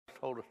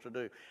told us to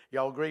do.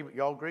 Y'all agree with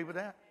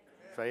that?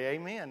 Amen. Say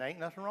amen. Ain't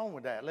nothing wrong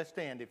with that. Let's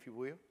stand, if you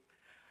will.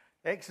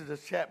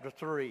 Exodus chapter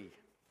 3.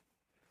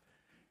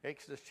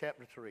 Exodus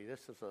chapter 3.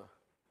 This is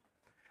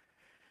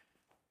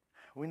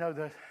we know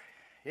that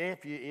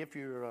if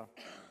you're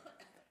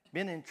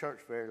been in church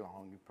very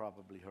long, you've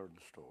probably heard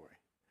the story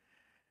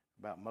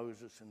about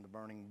Moses and the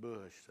burning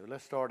bush. So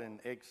let's start in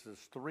Exodus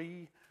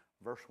 3,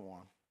 verse 1.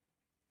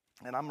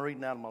 And I'm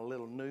reading out of my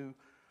little new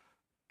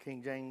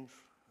King James.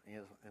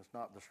 It's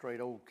not the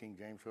straight old King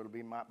James, so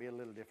might be a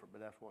little different,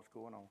 but that's what's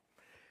going on.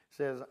 It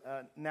says,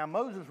 now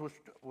Moses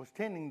was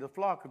tending the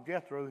flock of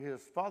Jethro,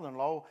 his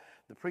father-in-law,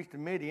 the priest of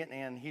Midian,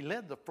 and he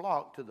led the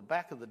flock to the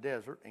back of the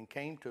desert and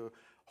came to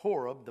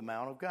Horeb, the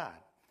mount of God.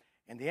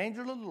 And the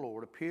angel of the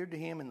Lord appeared to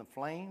him in the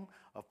flame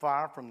of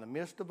fire from the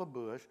midst of a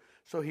bush.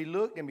 So he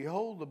looked, and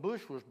behold, the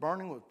bush was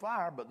burning with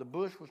fire, but the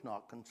bush was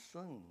not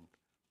consumed.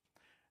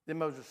 Then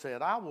Moses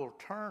said, I will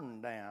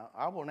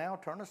now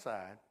turn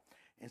aside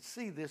and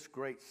see this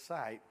great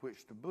sight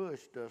which the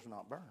bush does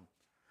not burn.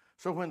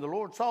 So when the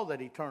Lord saw that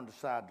he turned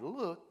aside to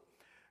look,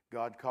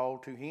 God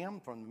called to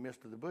him from the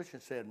midst of the bush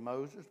and said,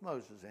 Moses,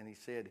 Moses. And he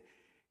said,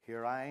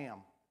 here I am.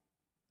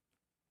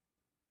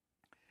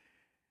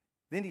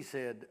 Then he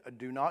said,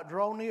 do not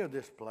draw near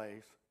this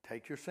place.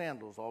 Take your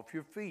sandals off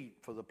your feet,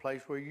 for the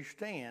place where you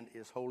stand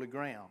is holy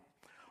ground.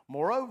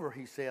 Moreover,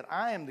 he said,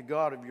 I am the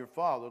God of your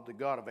father, the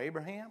God of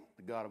Abraham,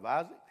 the God of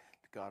Isaac,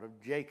 the God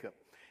of Jacob.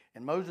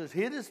 And Moses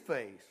hid his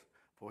face,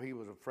 for he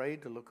was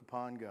afraid to look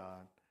upon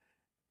God.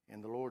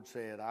 And the Lord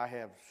said, I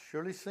have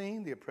surely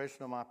seen the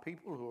oppression of my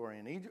people who are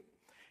in Egypt,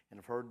 and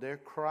have heard their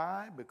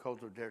cry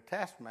because of their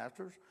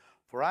taskmasters,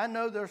 for I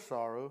know their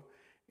sorrow,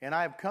 and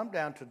I have come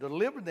down to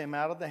deliver them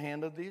out of the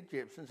hand of the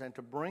Egyptians, and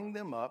to bring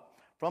them up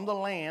from the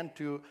land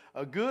to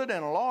a good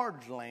and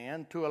large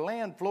land, to a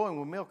land flowing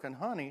with milk and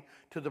honey,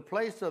 to the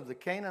place of the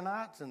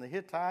Canaanites and the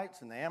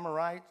Hittites and the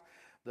Amorites,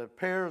 the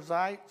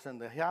Perizzites and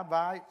the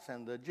Hivites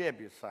and the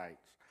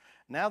Jebusites.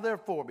 Now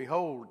therefore,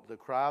 behold, the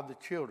cry of the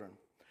children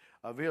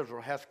of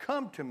Israel has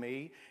come to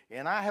me,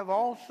 and I have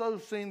also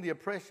seen the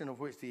oppression of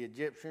which the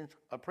Egyptians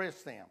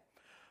oppress them.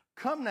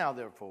 Come now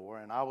therefore,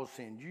 and I will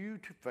send you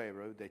to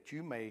Pharaoh, that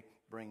you may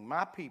bring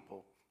my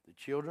people, the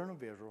children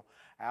of Israel,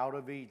 out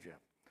of Egypt.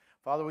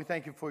 Father, we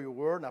thank you for your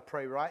word, and I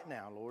pray right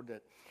now, Lord,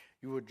 that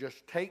you would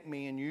just take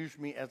me and use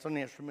me as an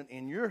instrument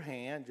in your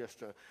hand,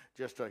 just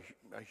a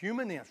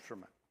human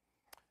instrument.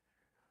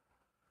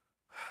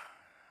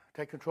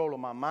 Take control of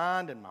my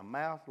mind and my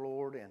mouth,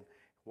 Lord, and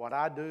what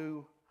I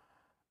do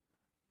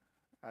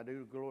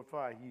to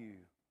glorify you.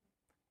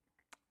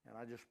 And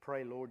I just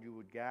pray, Lord, you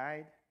would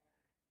guide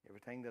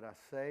everything that I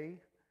say,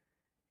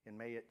 and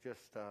may it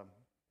just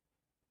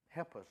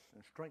help us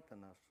and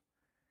strengthen us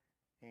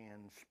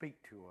and speak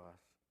to us.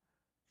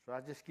 So I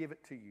just give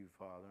it to you,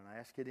 Father, and I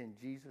ask it in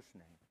Jesus'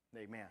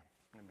 name. Amen.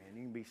 Amen.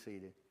 You can be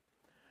seated.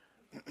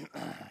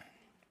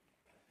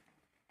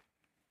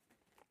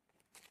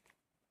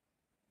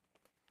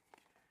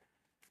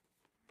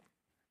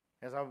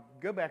 As I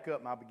go back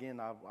up and I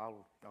begin,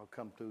 I'll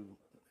come through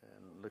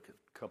and look at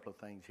a couple of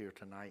things here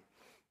tonight.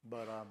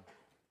 But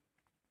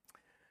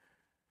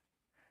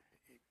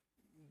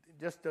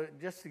just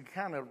to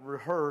kind of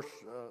rehearse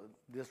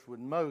this with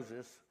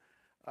Moses,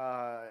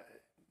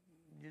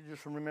 you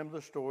just remember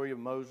the story of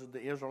Moses,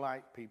 the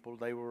Israelite people.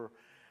 They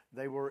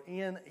were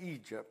in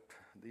Egypt.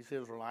 These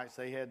Israelites,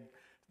 they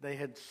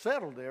had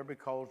settled there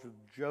because of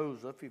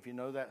Joseph. If you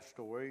know that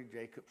story,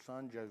 Jacob's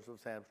son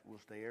Joseph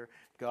was there.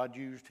 God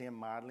used him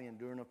mightily, and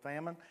during a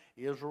famine,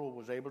 Israel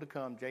was able to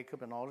come.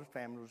 Jacob and all his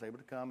family was able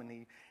to come, and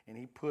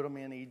he put them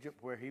in Egypt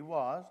where he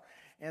was,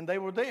 and they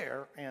were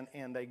there, and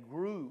they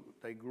grew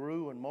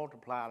and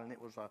multiplied, and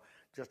it was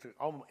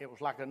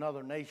like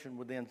another nation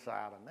within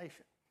inside a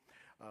nation.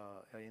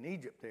 In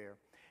Egypt there.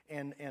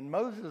 And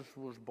Moses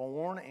was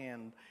born,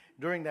 and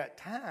during that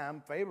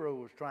time, Pharaoh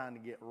was trying to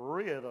get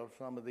rid of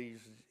some of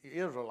these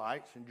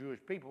Israelites and Jewish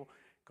people,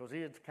 because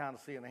he had kind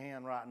of seen the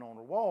handwriting on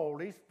the wall.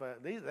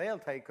 They'll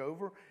take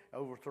over,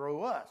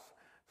 overthrow us.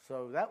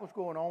 So that was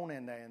going on,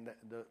 and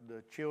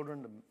the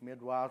children, the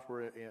midwives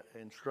were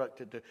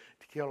instructed to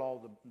kill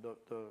all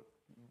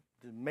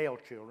the male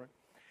children.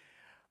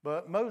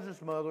 But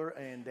Moses' mother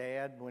and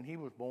dad, when he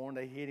was born,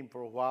 they hid him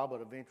for a while, but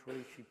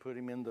eventually she put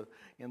him in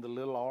the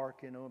little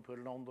ark, and put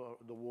it on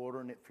the water,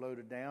 and it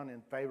floated down,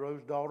 and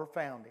Pharaoh's daughter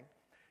found him.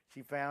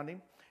 She found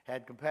him,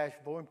 had compassion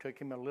for him, took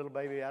him a little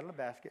baby out of the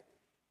basket,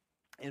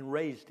 and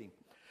raised him.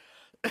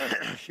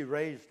 She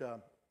raised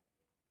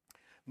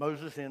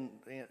Moses in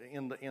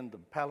the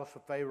palace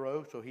of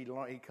Pharaoh, so he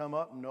come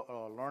up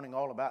learning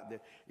all about the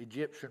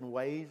Egyptian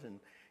ways,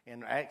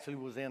 and actually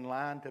was in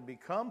line to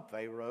become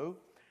Pharaoh.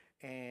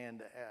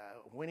 And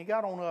when he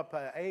got on up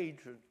age,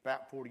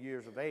 about 40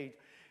 years of age,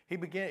 he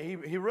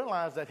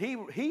realized that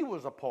he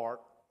was a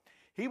part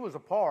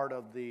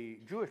of the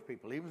Jewish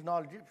people. He was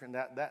not Egyptian.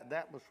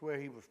 That was where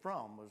he was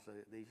from, was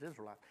these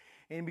Israelites.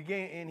 And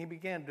he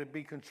began to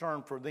be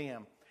concerned for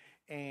them.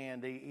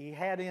 And he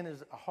had in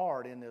his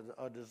heart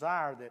a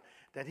desire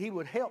that he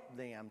would help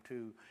them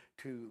to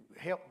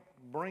help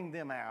bring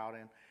them out.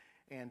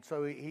 And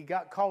so he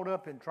got caught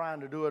up in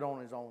trying to do it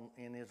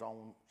in his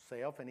own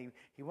self, and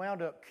he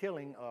wound up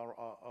killing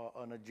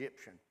an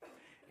Egyptian.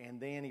 And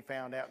then he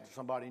found out that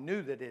somebody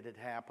knew that it had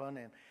happened,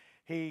 and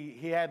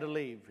he had to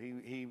leave.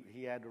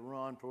 He had to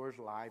run for his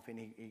life, and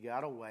he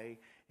got away,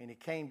 and he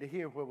came to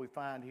here where we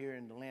find here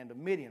in the land of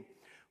Midian,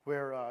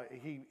 where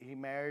he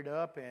married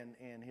up,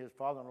 and his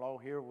father-in-law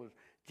here was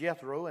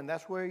Jethro, and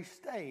that's where he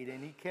stayed,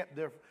 and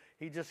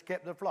he just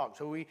kept their flock.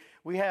 So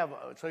we have,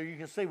 so you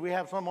can see we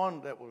have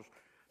someone that was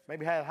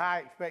maybe had high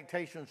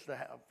expectations to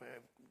have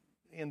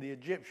in the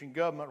Egyptian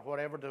government or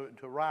whatever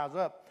to rise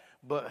up,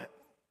 but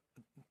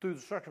through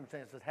the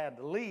circumstances had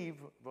to leave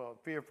for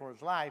fear for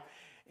his life.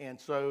 And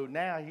so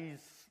now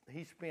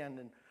he's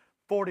spending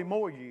 40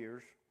 more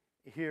years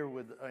here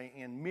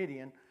in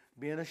Midian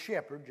being a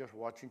shepherd, just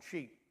watching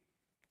sheep.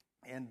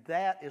 And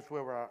that is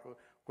where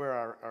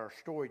our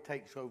story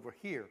takes over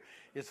here.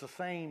 It's the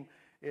same,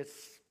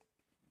 it's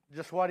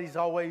just what he's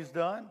always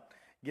done.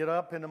 Get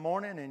up in the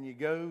morning and you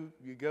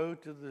go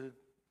to the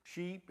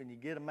sheep and you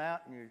get them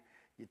out and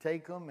you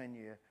take them and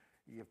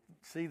you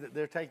see that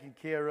they're taken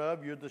care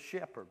of. You're the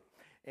shepherd.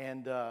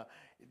 And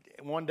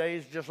one day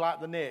is just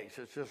like the next.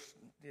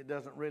 It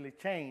doesn't really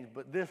change.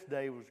 But this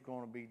day was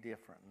going to be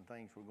different and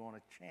things were going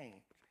to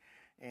change.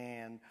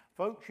 And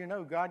folks,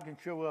 God can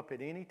show up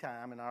at any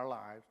time in our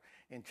lives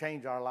and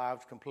change our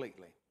lives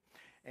completely.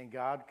 And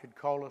God could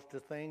call us to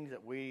things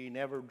that we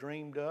never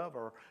dreamed of,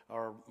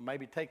 or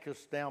maybe take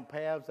us down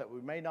paths that we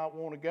may not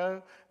want to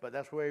go, but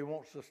that's where he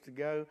wants us to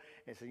go.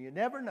 And so you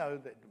never know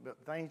that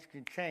things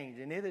can change.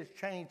 And it has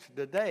changed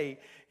today.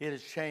 It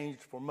has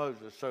changed for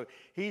Moses. So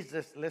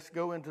let's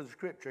go into the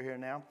scripture here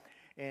now.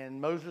 And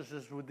Moses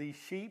is with these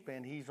sheep,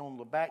 and he's on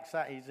the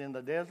backside. He's in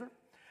the desert,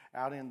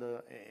 out in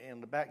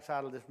the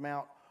backside of this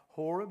Mount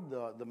Horeb,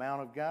 the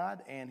Mount of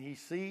God, and he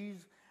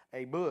sees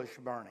a bush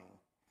burning.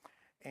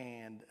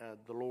 And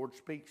the Lord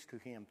speaks to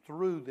him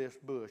through this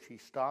bush. He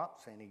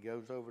stops and he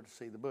goes over to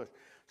see the bush.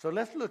 So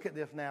let's look at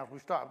this now. As we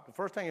stop, the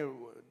first thing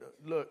you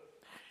look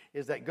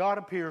is that God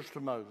appears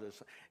to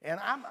Moses. And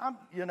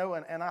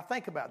and I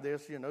think about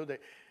this,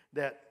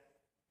 that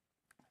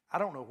I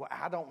don't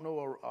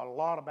know a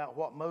lot about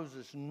what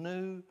Moses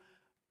knew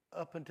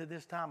up until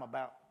this time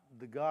about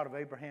the God of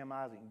Abraham,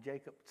 Isaac, and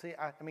Jacob. See,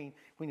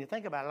 when you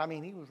think about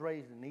it, he was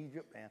raised in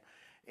Egypt,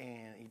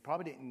 and he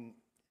probably didn't,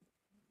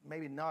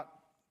 maybe not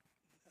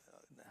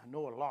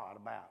know a lot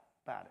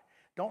about it.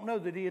 Don't know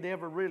that he had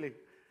ever really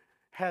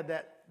had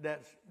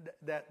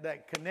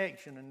that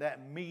connection and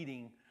that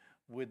meeting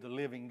with the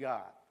living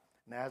God.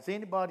 Now, has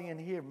anybody in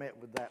here met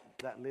with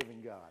that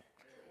living God?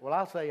 Well,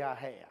 I'll say I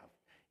have.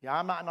 Yeah,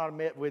 I might not have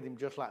met with him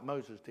just like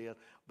Moses did,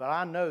 but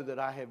I know that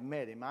I have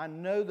met him. I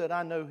know that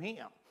I know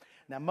him.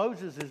 Now,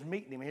 Moses is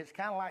meeting him. It's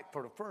kind of like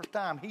for the first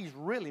time, he's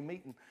really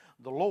meeting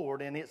the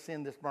Lord, and it's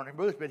in this burning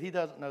bush, but he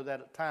doesn't know that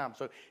at the time.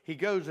 So he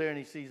goes there and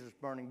he sees this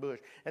burning bush.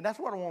 And that's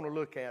what I want to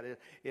look at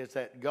is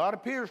that God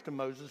appears to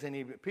Moses, and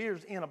he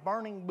appears in a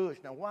burning bush.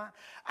 Now, why?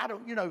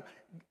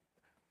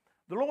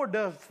 The Lord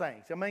does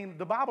things.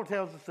 The Bible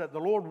tells us that the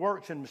Lord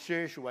works in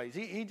mysterious ways.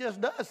 He just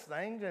does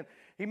things, and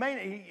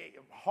he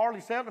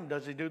hardly seldom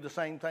does he do the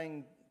same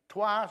thing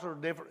twice or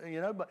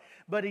different,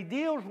 but he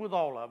deals with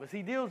all of us.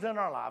 He deals in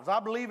our lives. I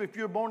believe if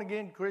you're a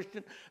born-again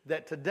Christian,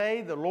 that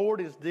today the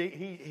Lord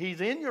he's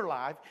in your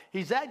life.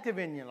 He's active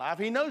in your life.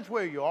 He knows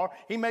where you are.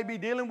 He may be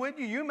dealing with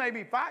you. You may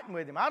be fighting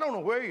with him. I don't know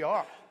where you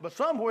are, but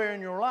somewhere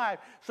in your life,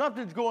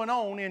 something's going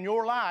on in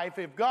your life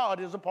if God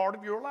is a part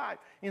of your life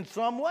in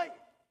some way.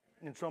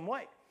 And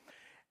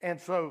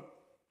so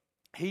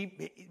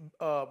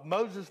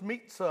Moses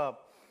meets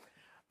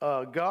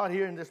God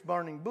here in this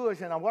burning bush,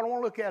 and what I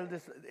want to look at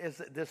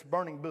is this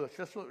burning bush.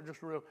 Just look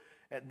real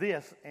at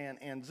this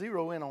and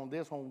zero in on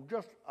this, on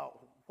just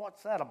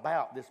what's that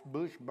about? This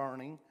bush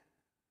burning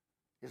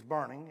is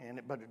burning,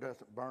 but it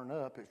doesn't burn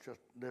up. It's just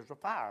there's a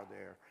fire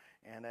there,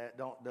 and that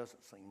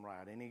doesn't seem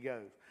right. And he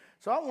goes.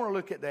 So I want to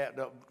look at that.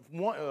 The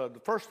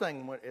first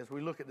thing as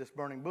we look at this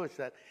burning bush,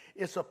 that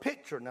it's a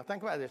picture. Now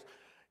think about this.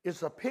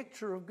 It's a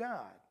picture of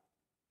God.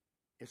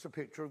 It's a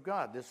picture of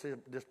God.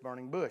 This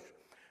burning bush.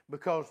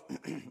 Because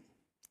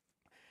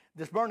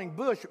this burning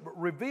bush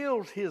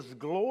reveals his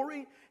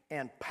glory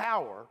and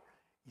power,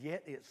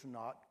 yet it's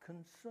not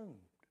consumed.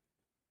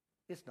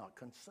 It's not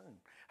consumed.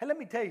 Hey, let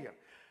me tell you,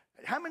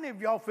 how many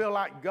of y'all feel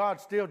like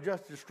God's still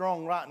just as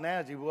strong right now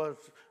as he was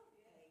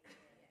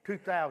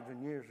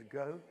 2,000 years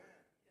ago?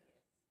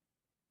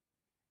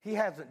 He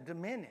hasn't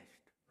diminished.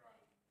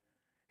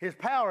 His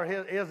power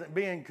isn't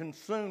being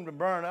consumed and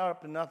burned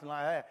up and nothing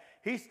like that.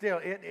 He's still,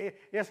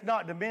 it's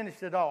not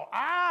diminished at all.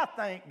 I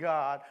thank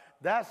God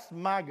that's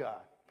my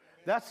God.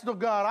 That's the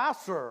God I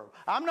serve.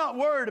 I'm not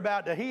worried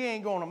about that he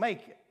ain't going to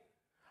make it.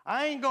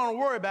 I ain't going to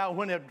worry about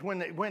when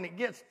it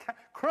gets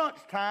crunch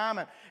time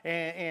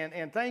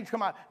and things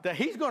come out, that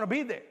he's going to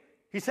be there.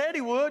 He said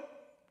he would.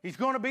 He's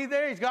going to be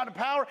there. He's got the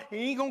power. He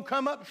ain't going to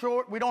come up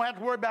short. We don't have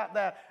to worry about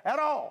that at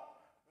all.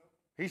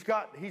 He's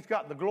got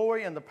the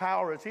glory and the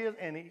power is his,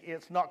 and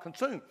it's not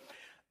consumed.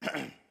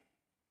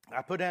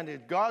 I put down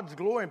that God's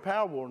glory and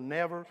power will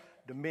never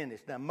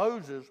diminish. Now,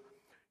 Moses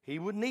he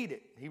would need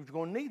it. He was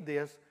going to need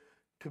this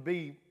to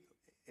be,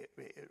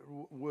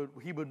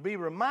 he would be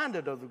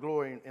reminded of the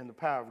glory and the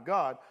power of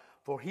God,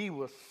 for he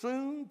was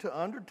soon to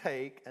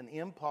undertake an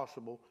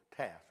impossible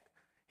task.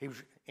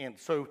 And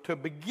so to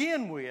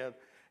begin with,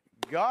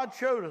 God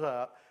shows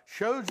up,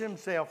 shows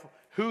himself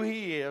who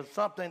he is,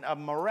 something of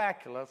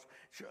miraculous,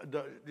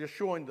 just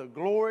showing the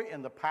glory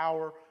and the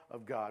power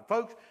of God.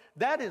 Folks,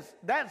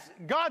 that's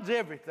God's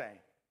everything.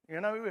 You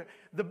know,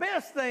 the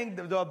best thing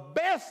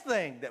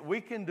that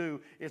we can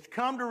do is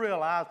come to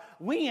realize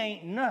we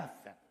ain't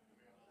nothing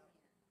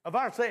of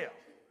ourselves.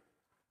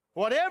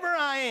 Whatever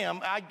I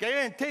am, I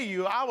guarantee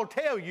you, I will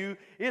tell you,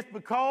 it's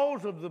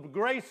because of the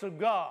grace of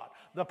God,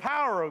 the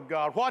power of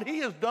God, what he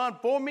has done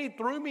for me,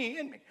 through me,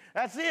 in me.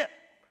 That's it.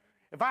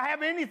 If I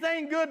have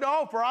anything good to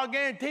offer, I'll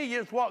guarantee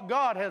you it's what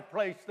God has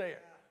placed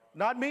there.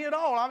 Not me at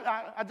all.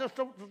 I just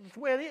don't, that's the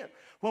way it is.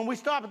 When we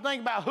stop and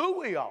think about who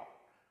we are,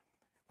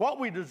 what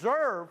we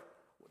deserve,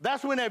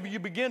 that's whenever you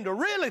begin to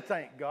really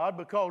thank God,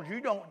 because you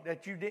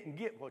didn't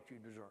get what you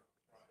deserve.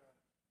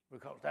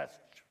 Because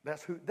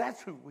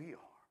that's who we are.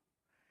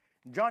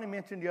 Johnny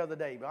mentioned the other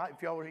day, but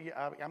if y'all were here,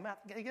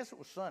 I guess it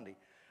was Sunday,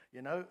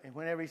 you know, and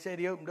whenever he said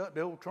he opened up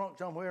the old trunk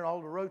somewhere and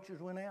all the roaches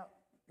went out,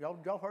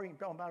 y'all heard him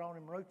talking about all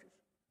them roaches?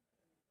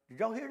 Did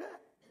y'all hear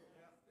that?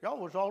 Y'all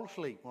was all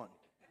asleep, wasn't you?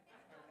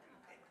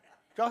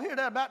 Did y'all hear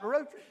that about the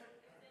roaches?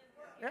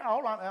 Yeah,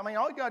 all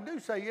you got to do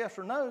is say yes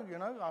or no, you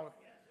know.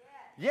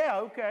 Yeah,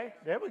 okay,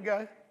 there we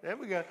go.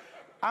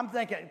 I'm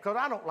thinking, because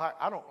I don't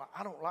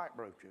like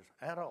roaches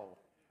at all,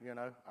 you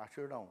know. I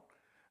sure don't.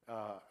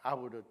 I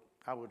would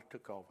have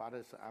took off.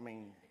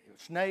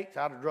 Snakes,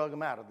 I'd have drug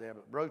them out of there,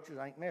 but roaches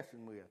I ain't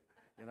messing with.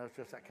 You know, it's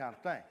just that kind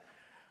of thing.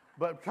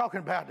 But talking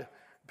about the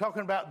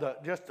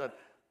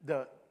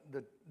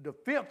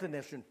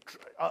filthiness and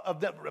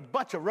of a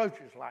bunch of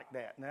roaches like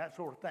that and that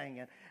sort of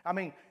thing. And I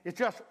mean, it's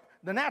just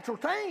the natural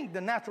thing.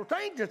 The natural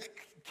thing, just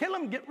kill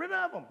them, get rid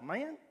of them,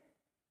 man.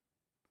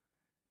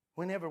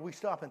 Whenever we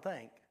stop and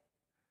think,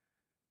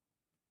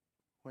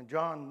 when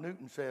John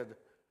Newton said,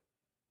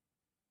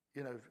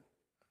 you know,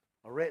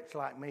 a wretch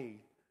like me,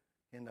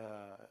 in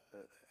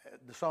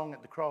the song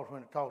at the cross,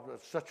 when it talks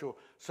about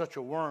such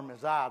a worm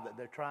as I that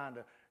they're trying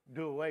to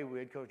do away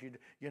with, because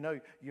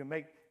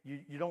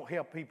you don't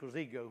help people's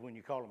ego when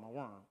you call them a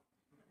worm.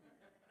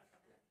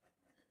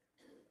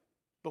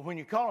 But when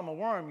you call them a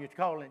worm, you're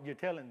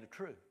telling the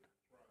truth.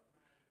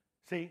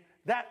 See,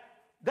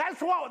 that's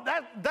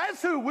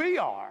who we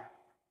are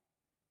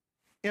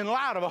in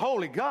light of a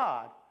holy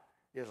God,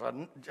 is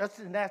just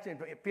as nasty,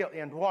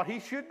 and what he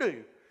should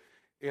do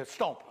is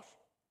stomp us.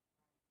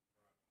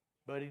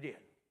 But he did.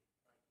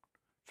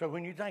 So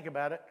when you think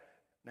about it,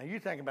 now you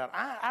think about it,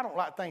 I don't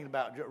like thinking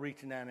about just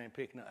reaching down there and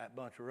picking up that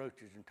bunch of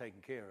roaches and taking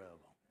care of them.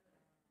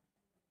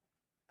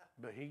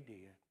 But he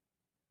did.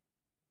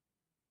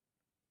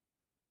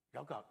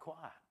 Y'all got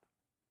quiet.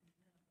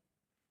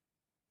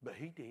 But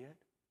he did.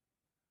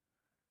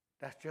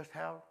 That's just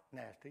how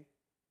nasty,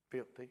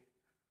 filthy,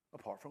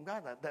 apart from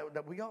God,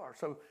 that we are.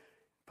 So,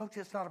 folks,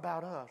 it's not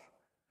about us.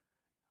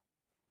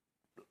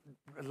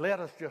 Let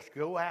us just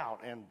go out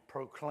and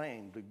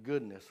proclaim the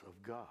goodness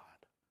of God.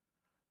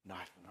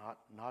 Not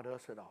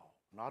us at all.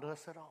 Not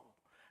us at all.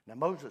 Now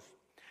Moses,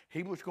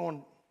 he was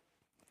soon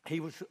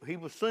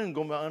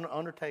going to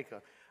undertake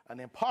an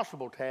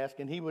impossible task,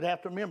 and he would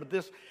have to remember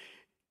this.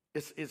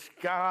 It's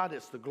God.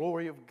 It's the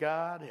glory of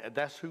God.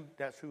 That's who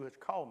has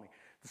called me.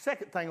 The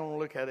second thing I want to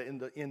look at it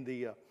in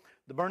the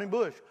burning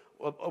bush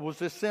was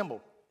this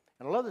symbol,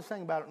 and I love this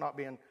thing about it not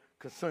being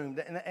consumed.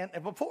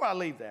 And before I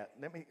leave that,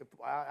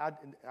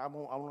 I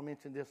want to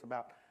mention this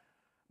about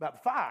the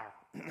fire,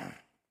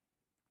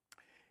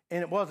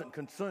 and it wasn't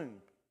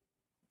consumed.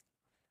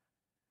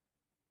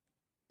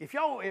 If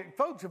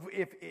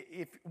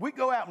we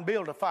go out and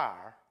build a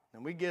fire,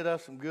 and we get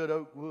us some good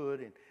oak wood,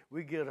 and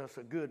we get us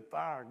a good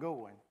fire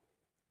going,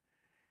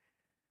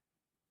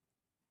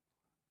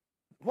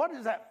 what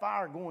is that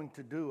fire going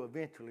to do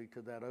eventually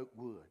to that oak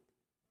wood?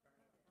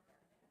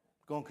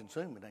 It's going to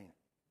consume it, ain't it?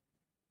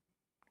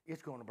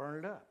 It's going to burn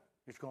it up.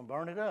 It's going to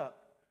burn it up,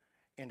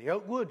 and the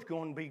oak wood's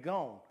going to be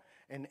gone.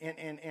 And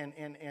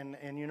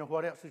you know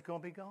what else is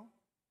going to be gone?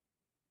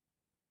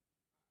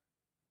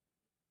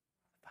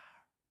 Fire.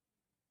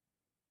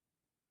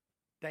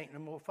 There ain't no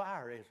more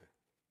fire, is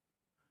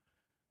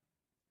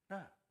there?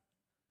 No.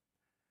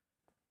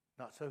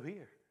 Not so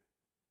here.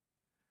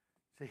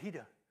 See,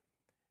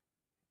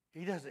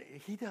 he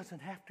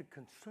doesn't have to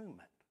consume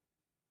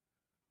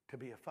it to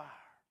be a fire,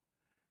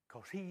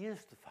 because he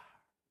is the fire.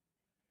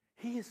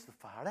 He is the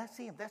fire. That's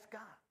him. That's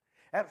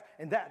God.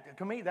 And that,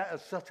 to me, that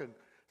is such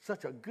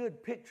a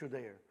good picture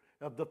there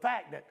of the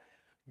fact that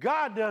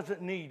God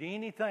doesn't need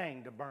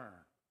anything to burn.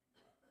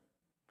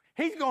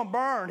 He's going to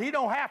burn. He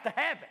don't have to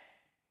have it.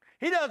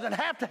 He doesn't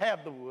have to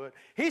have the wood.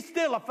 He's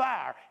still a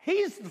fire.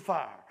 He's the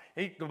fire.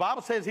 The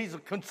Bible says he's a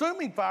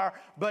consuming fire,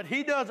 but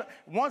he doesn't.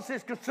 Once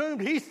it's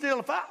consumed, he's still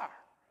a fire.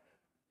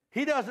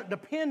 He doesn't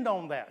depend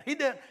on that.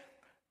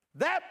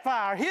 That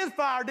fire, his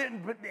fire,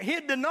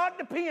 did not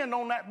depend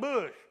on that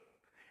bush.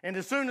 And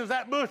as soon as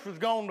that bush was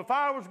gone, the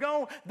fire was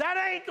gone. That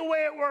ain't the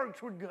way it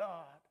works with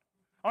God.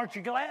 Aren't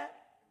you glad?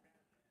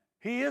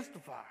 He is the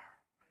fire.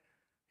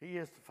 He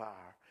is the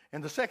fire.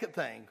 And the second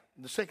thing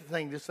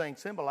this thing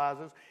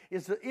symbolizes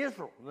is the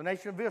Israel, the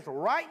nation of Israel.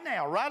 Right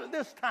now, right at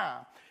this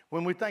time,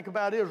 when we think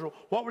about Israel,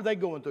 what were they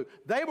going through?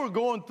 They were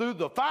going through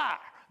the fire.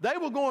 They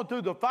were going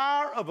through the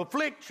fire of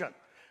affliction.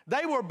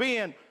 They were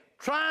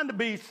trying to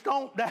be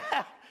stoned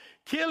out,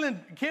 killing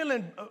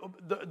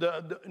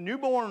the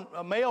newborn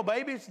male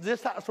babies,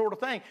 this sort of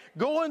thing,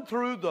 going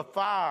through the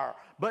fire.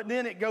 But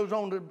then it goes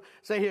on to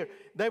say here,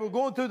 they were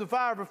going through the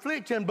fire of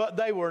affliction, but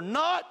they were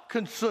not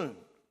consumed.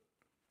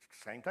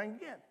 Same thing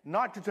again,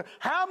 not consumed.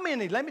 How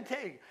many, let me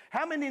tell you,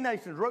 how many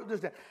nations wrote this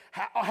down?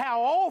 How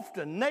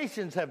often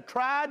nations have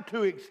tried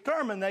to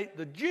exterminate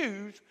the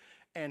Jews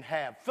and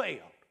have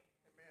failed.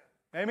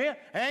 Amen?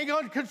 Ain't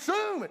going to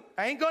consume it.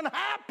 Ain't going to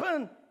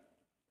happen.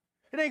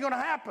 It ain't going to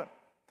happen.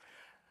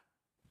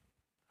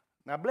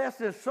 Now, bless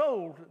his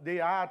soul, the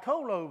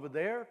Ayatollah over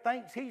there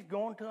thinks he's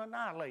going to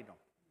annihilate them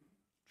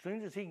as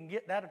soon as he can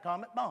get that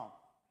atomic bomb.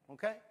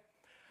 Okay?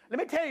 Let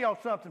me tell y'all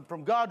something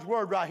from God's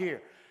word right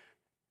here.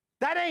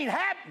 That ain't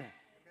happening.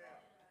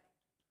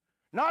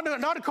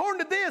 Not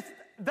according to this.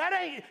 That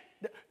ain't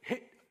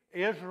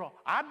Israel.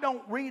 I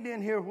don't read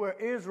in here where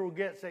Israel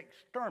gets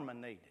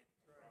exterminated.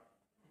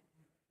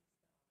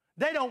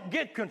 They don't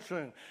get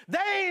consumed.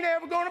 There ain't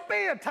ever going to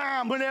be a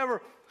time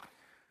whenever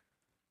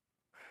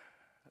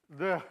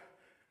the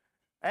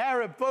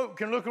Arab folk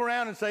can look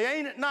around and say,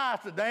 ain't it nice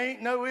that there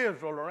ain't no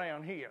Israel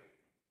around here?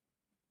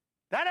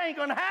 That ain't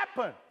going to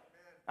happen.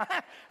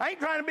 I ain't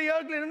trying to be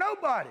ugly to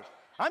nobody.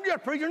 I'm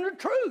just preaching the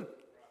truth.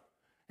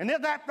 And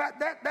then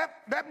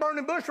that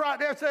burning bush right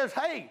there says,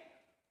 hey,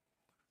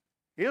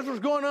 Israel's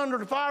going under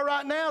the fire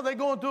right now. They're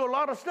going through a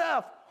lot of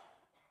stuff.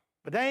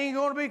 But they ain't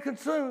going to be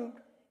consumed.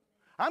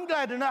 I'm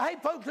glad to know, hey,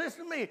 folks,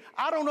 listen to me.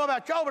 I don't know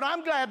about y'all, but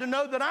I'm glad to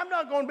know that I'm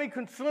not going to be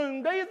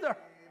consumed either. Amen.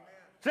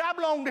 See, I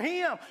belong to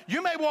him.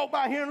 You may walk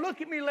by here and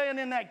look at me laying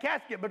in that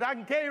casket, but I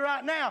can tell you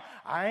right now,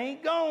 I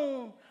ain't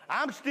gone.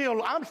 I'm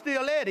still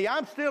Eddie.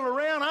 I'm still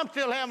around. I'm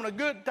still having a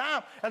good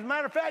time. As a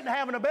matter of fact, I'm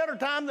having a better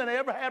time than I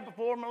ever had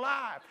before in my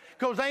life.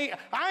 Because I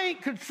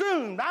ain't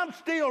consumed. I'm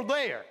still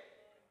there.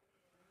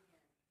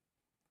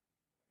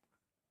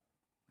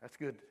 That's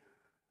good.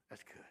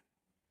 That's good.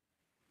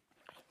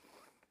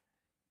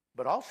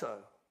 But also,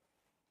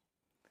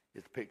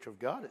 it's a picture of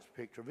God. It's a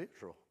picture of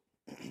Israel.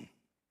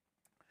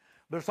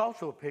 But it's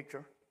also a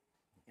picture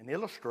and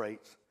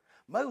illustrates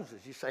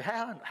Moses. You say,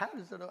 how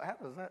does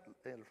that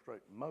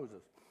illustrate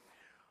Moses?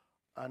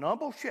 An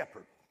humble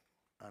shepherd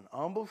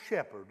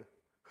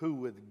who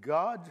with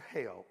God's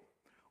help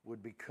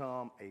would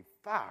become a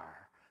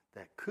fire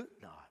that could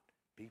not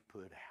be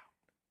put out.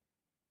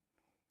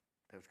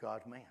 That's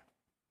God's man.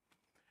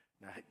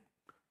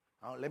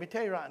 Now, let me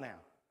tell you right now,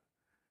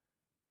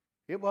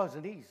 it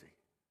wasn't easy.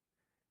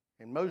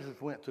 And Moses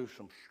went through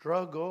some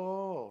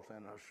struggles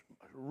and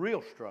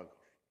real struggles.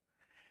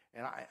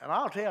 And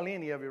I'll tell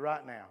any of you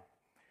right now,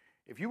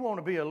 if you want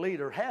to be a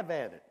leader, have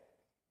at it.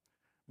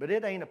 But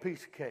it ain't a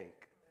piece of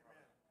cake.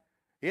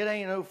 It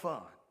ain't no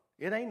fun.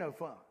 It ain't no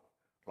fun.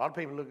 A lot of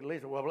people look at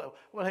leaders and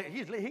well,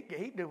 he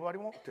do what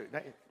he wants to.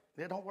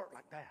 It don't work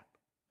like that.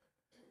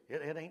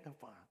 It ain't no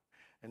fun.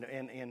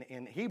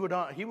 And he would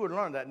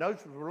learn that.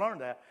 Moses would learn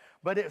that.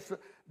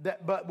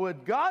 But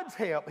with God's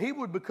help, he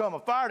would become a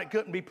fire that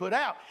couldn't be put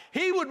out.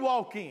 He would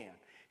walk in.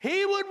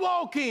 He would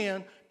walk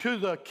in to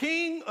the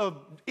king of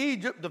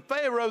Egypt, the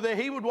Pharaoh there.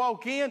 He would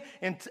walk in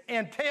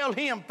and tell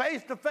him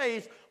face to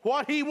face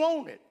what he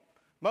wanted.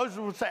 Moses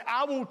would say,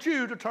 I want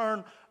you to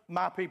turn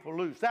my people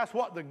loose. That's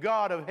what the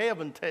God of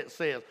heaven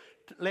says.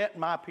 Let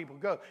my people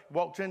go. He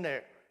walks in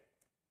there.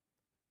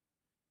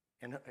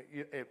 And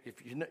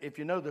if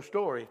you know the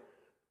story,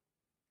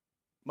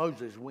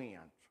 Moses wins.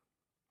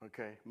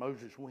 Okay,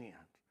 Moses wins.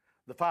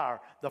 The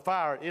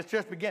fire, it's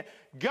just began.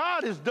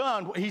 God has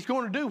done, he's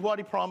going to do what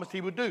he promised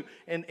he would do.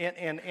 And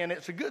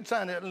it's a good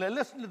sign.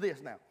 Listen to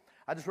this now.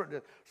 I just wrote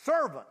this.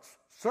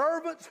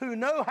 Servants who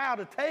know how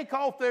to take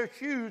off their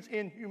shoes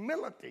in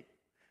humility,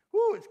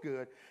 whoo, it's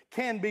good,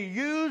 can be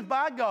used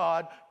by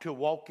God to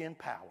walk in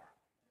power.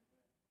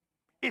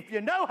 If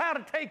you know how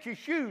to take your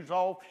shoes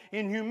off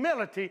in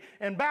humility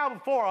and bow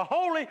before a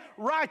holy,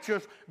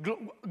 righteous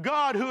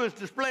God who is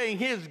displaying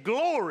his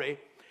glory,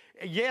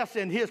 yes,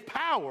 and his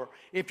power,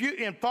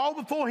 and fall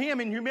before him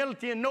in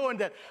humility and knowing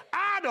that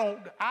I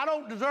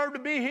don't deserve to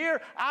be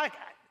here, I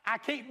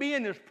can't be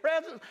in his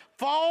presence,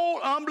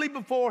 fall humbly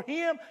before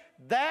him,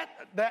 that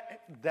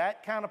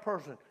kind of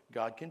person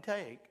God can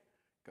take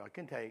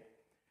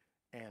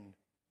and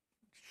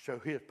show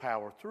his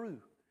power through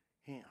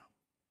him.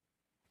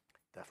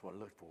 That's what I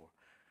look for.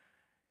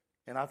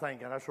 And I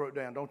just wrote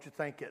down, don't you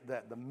think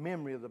that the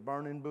memory of the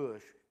burning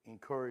bush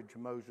encouraged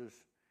Moses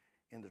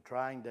in the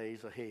trying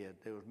days ahead?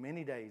 There was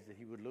many days that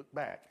he would look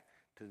back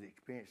to the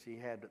experience he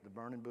had at the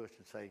burning bush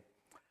and say,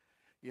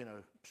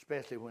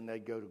 especially when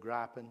they'd go to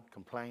griping,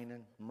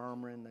 complaining,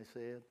 murmuring, they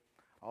said,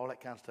 all that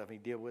kind of stuff. He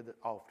dealt with it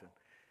often.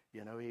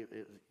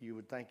 You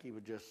would think he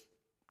would just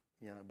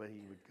But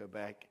he would go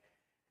back,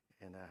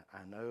 and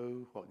I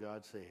know what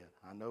God said.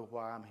 I know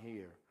why I'm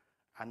here.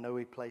 I know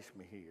he placed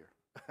me here.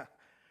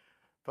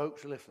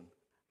 Folks, listen.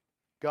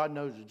 God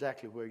knows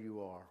exactly where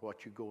you are,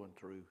 what you're going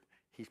through.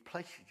 He's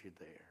placed you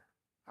there.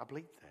 I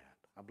believe that.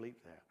 I believe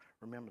that.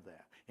 Remember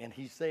that. And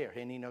he's there,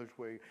 and he knows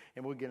where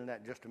and we'll get into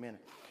that in just a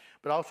minute.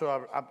 But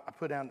also, I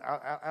put down, and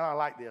I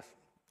like this.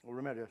 Well,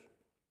 remember this.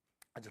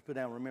 I just put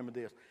down, remember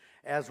this.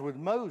 As with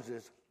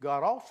Moses,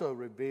 God also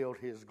revealed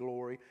his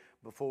glory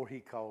before he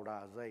called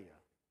Isaiah.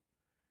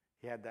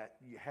 You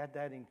had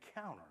that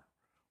encounter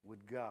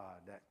with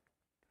God, that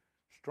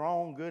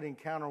strong, good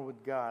encounter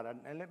with God.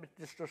 And let me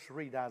just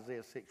read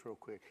Isaiah 6 real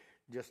quick,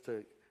 just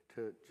to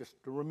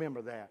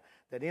remember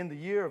that in the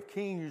year of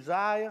King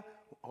Uzziah,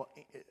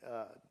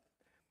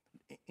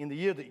 in the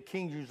year that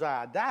King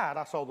Uzziah died,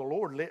 I saw the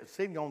Lord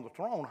sitting on the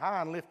throne,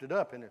 high and lifted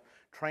up, and a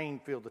train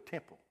filled the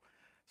temple.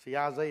 See,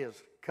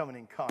 Isaiah's coming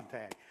in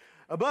contact.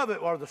 Above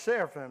it are the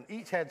seraphim.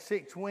 Each had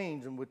 6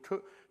 wings, and with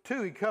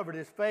two he covered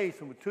his face,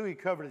 and with 2 he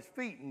covered his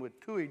feet, and with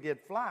 2 he did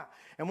fly.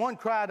 And one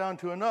cried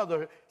unto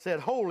another, said,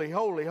 Holy,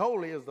 holy,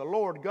 holy is the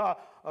Lord God,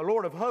 a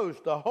Lord of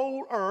hosts. The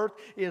whole earth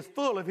is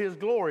full of his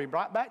glory.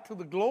 Right back to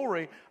the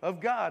glory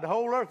of God. The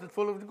whole earth is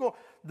full of his glory.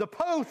 The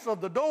posts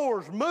of the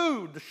doors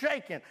moved,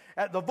 shaking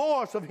at the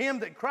voice of him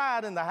that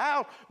cried, and the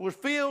house was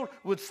filled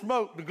with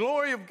smoke. The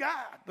glory of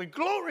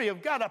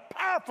God, a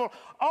powerful,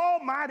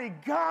 almighty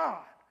God.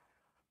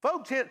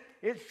 Folks,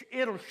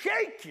 it'll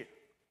shake you.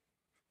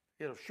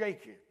 It'll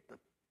shake you. The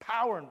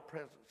power and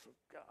presence of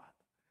God.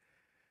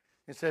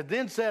 It said,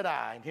 Then said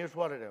I, and here's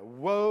what it is.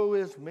 Woe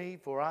is me,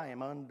 for I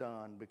am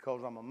undone,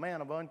 because I'm a man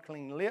of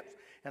unclean lips,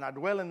 and I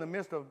dwell in the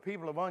midst of a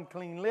people of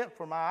unclean lips,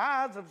 for my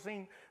eyes have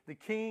seen the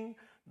King,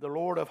 the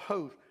Lord of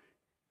hosts.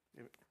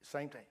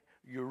 Same thing.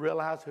 You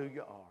realize who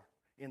you are.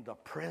 In the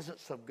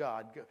presence of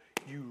God,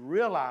 you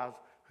realize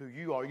who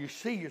you are. You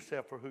see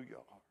yourself for who you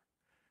are.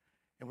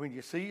 And when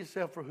you see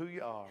yourself for who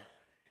you are,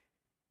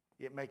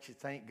 it makes you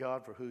thank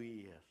God for who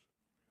he is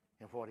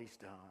and what he's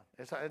done.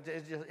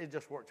 It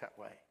just works that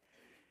way.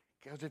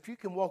 Because if you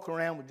can walk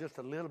around with just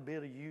a little bit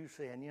of you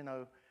saying,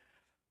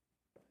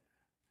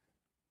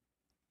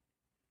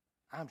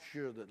 I'm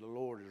sure that the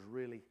Lord is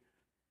really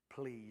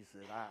pleased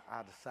that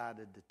I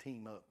decided to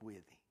team up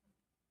with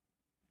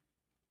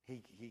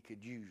him. He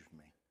could use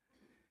me,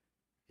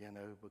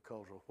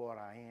 because of what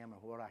I am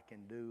and what I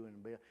can do.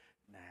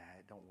 Nah,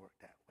 it don't work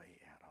that way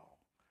at all.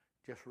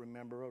 Just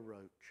remember a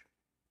roach.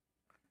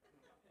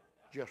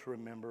 Just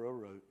remember a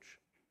roach.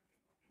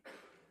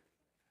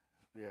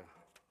 Yeah.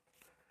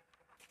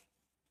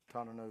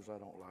 Tana knows I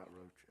don't like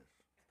roaches.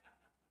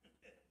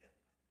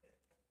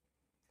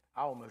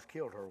 I almost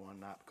killed her one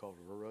night because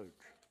of a roach.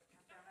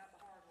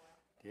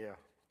 Yeah.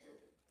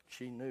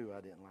 She knew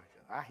I didn't like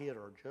it. I hit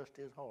her just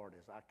as hard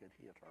as I could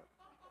hit her.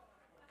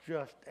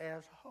 Just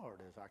as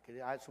hard as I could.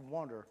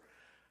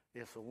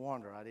 It's a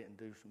wonder I didn't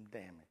do some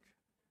damage.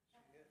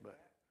 But,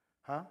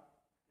 huh?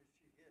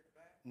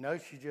 No,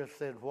 she just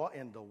said, what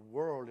in the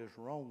world is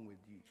wrong with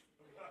you?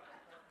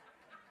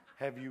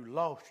 Have you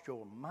lost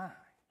your mind?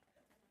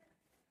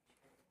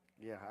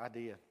 Yeah, I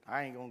did.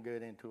 I ain't going to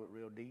get into it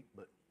real deep,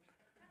 but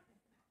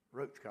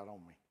roach got on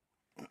me.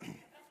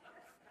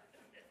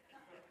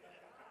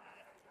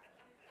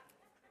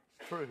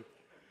 It's true.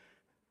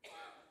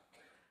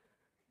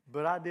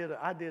 But I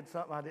did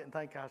something I didn't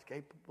think I was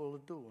capable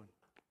of doing.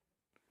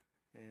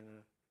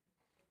 And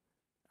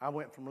I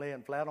went from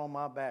laying flat on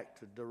my back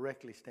to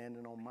directly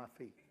standing on my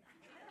feet.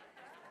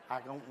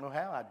 I don't know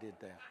how I did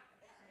that.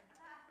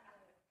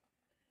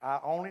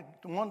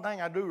 One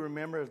thing I do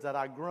remember is that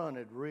I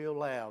grunted real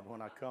loud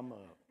when I come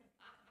up.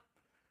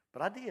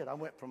 But I did. I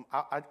went from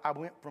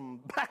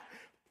back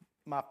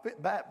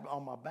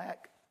on my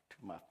back to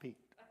my feet.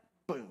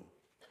 Boom.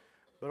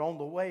 But on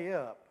the way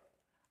up,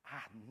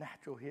 I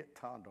natural hit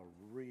Tonda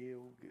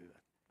real good.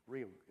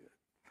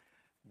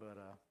 But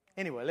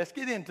anyway, let's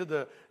get into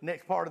the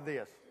next part of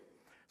this.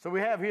 So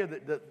we have here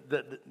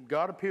that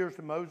God appears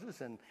to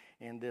Moses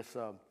in this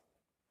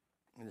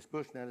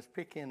bush. Now let's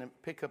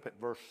pick up at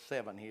verse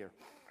 7 here.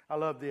 I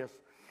love this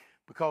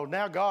because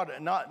now God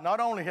not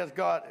only has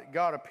God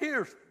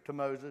appears to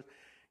Moses,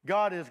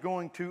 God is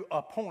going to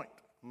appoint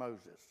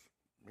Moses.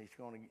 He's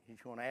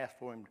going to ask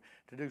for him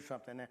to do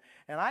something.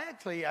 And I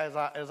actually, as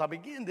I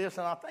begin this,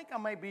 and I think I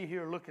may be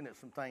here looking at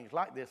some things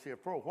like this here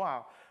for a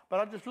while,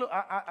 but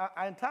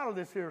I entitled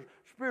this here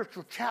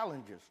Spiritual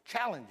Challenges.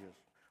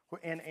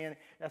 And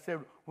I said,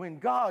 when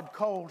God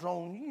calls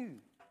on you,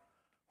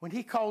 when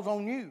he calls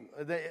on you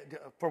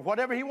for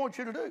whatever he wants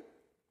you to do,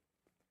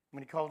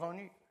 when he calls on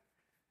you.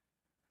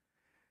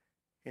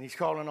 And he's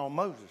calling on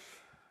Moses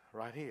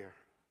right here.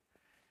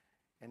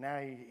 And now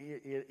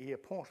he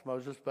appoints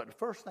Moses. But the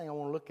first thing I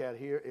want to look at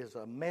here is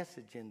a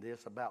message in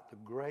this about the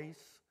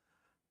grace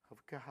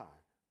of God.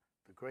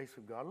 The grace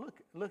of God.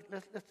 Let's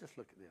just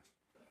look at this.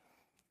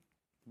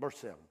 Verse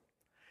 7.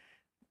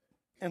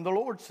 And the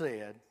Lord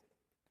said,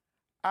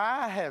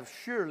 I have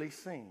surely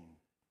seen.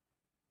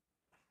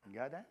 You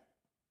got that?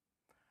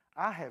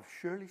 I have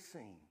surely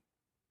seen.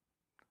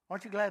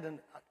 Aren't you glad?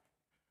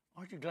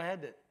 Aren't you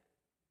glad that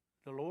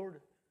the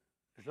Lord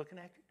is looking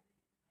at you?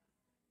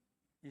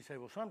 You say,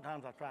 well,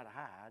 sometimes I try to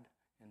hide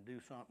and do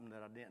something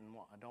that I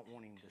don't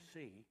want him to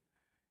see,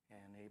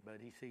 but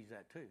he sees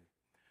that too.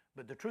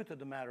 But the truth of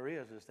the matter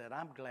is that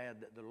I'm glad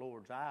that the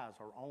Lord's eyes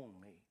are on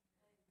me.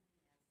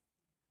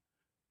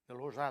 The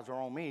Lord's eyes are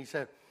on me. He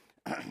said,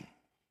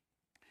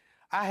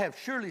 I have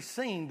surely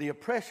seen the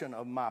oppression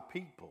of my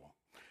people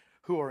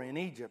who are in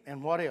Egypt.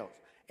 And what else?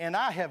 And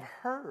I have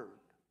heard.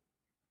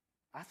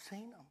 I've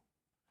seen them.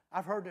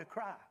 I've heard their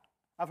cry.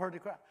 I've heard their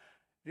cry.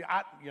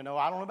 I don't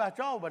know about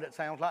y'all, but it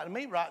sounds like to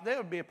me right there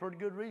would be a pretty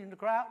good reason to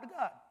cry out to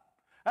God.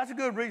 That's a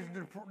good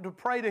reason to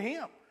pray to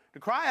him, to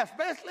cry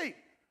especially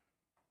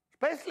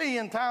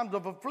in times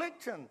of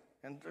affliction,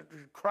 and to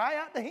cry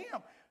out to him.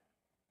 I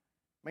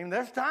mean,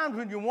 there's times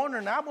when you're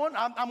wondering,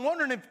 I'm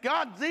wondering if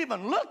God's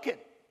even looking.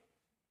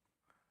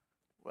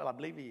 Well, I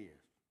believe he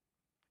is.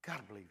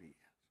 Gotta believe he is.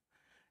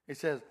 He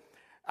says,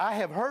 I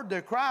have heard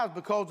their cries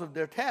because of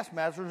their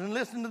taskmasters, and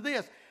listen to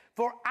this.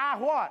 For I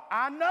what?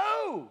 I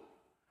know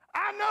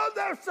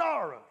their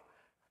sorrow.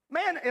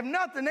 Man, if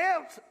nothing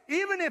else,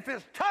 even if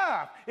it's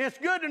tough, it's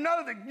good to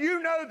know that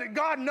you know that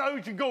God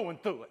knows you're going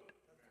through it.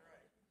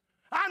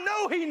 I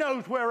know he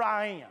knows where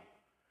I am.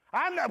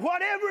 I know,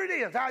 whatever it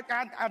is,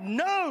 I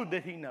know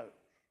that he knows.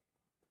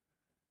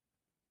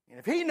 And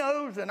if he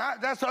knows, then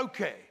that's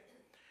okay.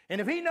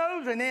 And if he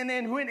knows, and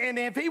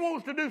if he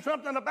wants to do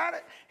something about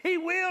it, he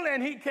will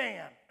and he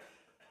can.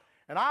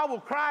 And I will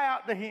cry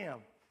out to him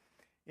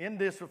in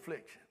this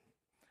affliction.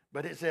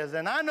 But it says,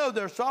 and I know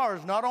their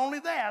sorrows. Not only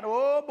that,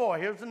 oh boy,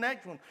 here's the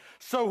next one.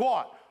 So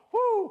what?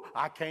 Whoo,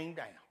 I came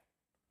down.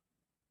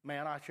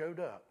 Man, I showed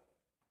up.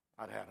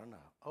 I'd had enough.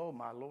 Oh,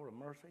 my Lord of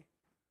mercy.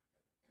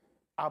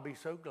 I'll be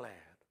so glad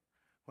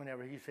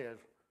whenever he says,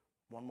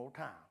 one more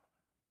time,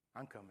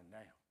 I'm coming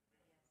down.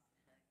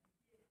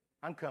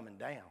 I'm coming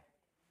down.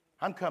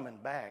 I'm coming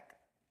back.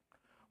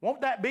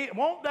 Won't that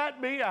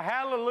be a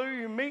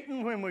hallelujah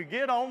meeting when we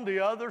get on the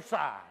other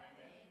side?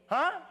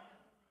 Huh?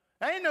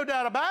 There ain't no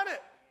doubt about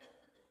it.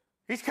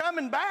 He's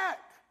coming back.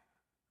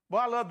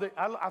 Well,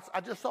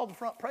 I just saw the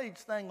front page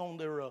thing on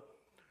their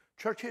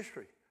church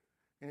history.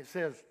 And it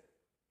says,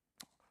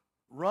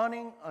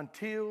 running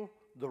until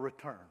the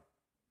return.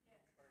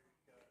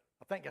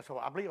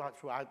 I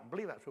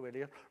believe that's what it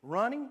is.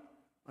 Running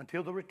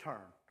until the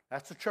return.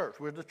 That's the church.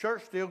 We're the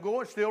church, still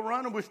going, still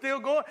running, we're still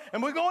going,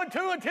 and we're going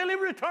to until he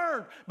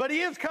returns. But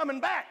he is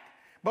coming back.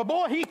 But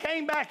boy, he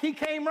came back. He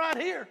came right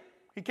here.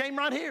 He came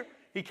right here.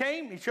 He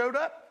came, he showed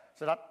up,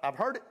 said, I've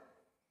heard it.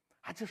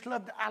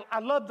 I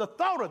love the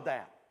thought of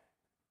that.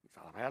 He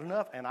said, I've had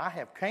enough, and I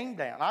have came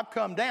down. I've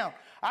come down.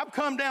 I've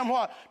come down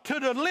what? To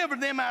deliver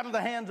them out of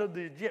the hands of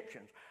the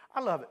Egyptians. I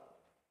love it.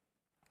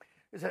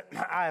 He said,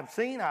 I have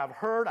seen, I've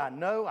heard, I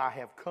know, I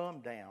have come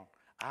down.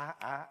 I.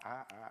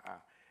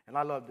 And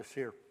I love this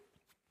here.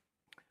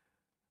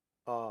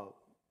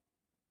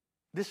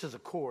 This is a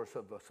chorus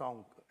of a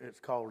song. It's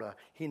called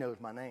He Knows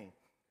My Name.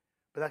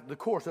 But the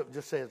chorus of it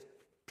just says,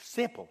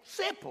 simple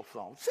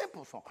song.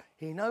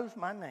 He knows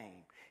my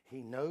name.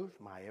 He knows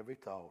my every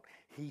thought.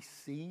 He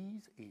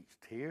sees each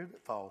tear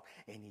that falls,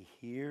 and he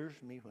hears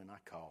me when I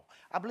call.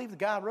 I believe the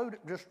guy wrote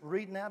it just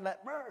reading out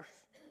that verse.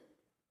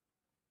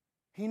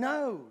 He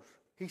knows.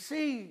 He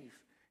sees.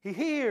 He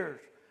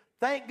hears.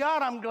 Thank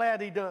God I'm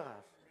glad he does.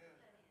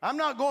 I'm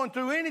not going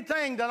through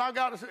anything that I've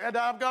got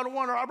to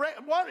wonder.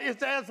 What it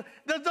says,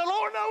 does the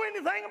Lord know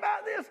anything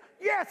about this?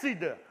 Yes, he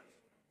does.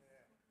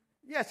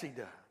 Yes, he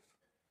does.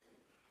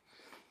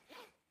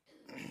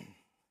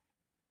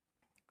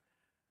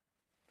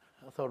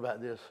 I thought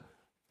about this. I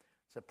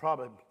said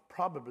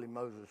probably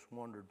Moses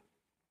wondered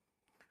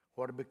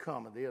what had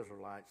become of the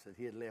Israelites that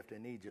he had left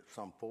in Egypt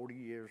some 40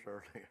 years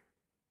earlier.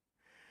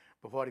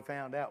 But what he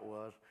found out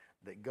was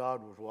that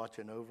God was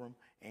watching over him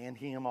and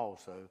him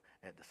also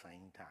at the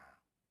same time.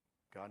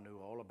 God knew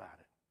all about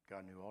it.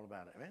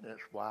 Man,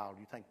 that's wild.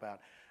 You think about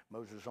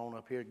Moses on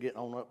up here, getting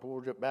on up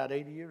towards about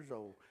 80 years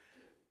old.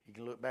 You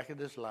can look back at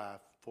this life,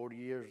 40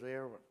 years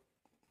there,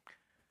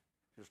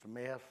 just a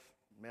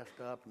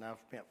messed up, and I've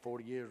spent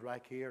 40 years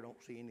right here.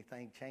 Don't see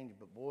anything changing.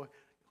 But boy,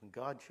 when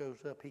God shows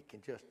up, he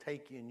can just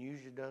take you and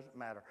use you. Doesn't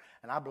matter.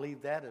 And I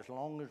believe that as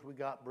long as we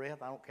got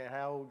breath, I don't care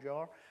how old you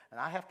are. And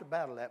I have to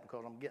battle that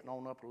because I'm getting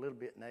on up a little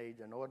bit in age.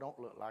 I know I don't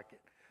look like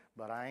it,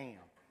 but I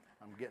am.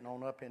 I'm getting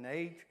on up in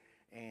age.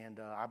 And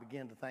I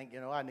begin to think,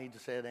 I need to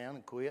sit down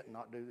and quit and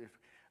not do this.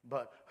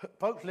 But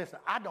folks, listen,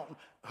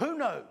 who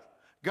knows?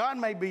 God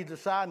may be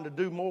deciding to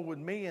do more with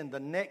me in the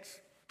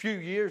next few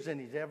years than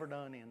he's ever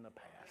done in the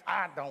past.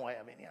 I don't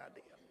have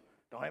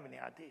any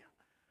idea.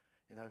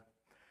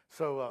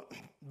 So,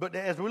 but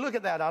as we look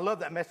at that, I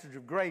love that message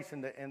of grace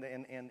and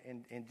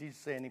Jesus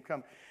saying him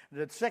come.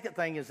 The second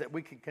thing is that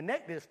we can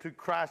connect this to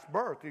Christ's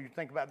birth. You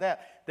think about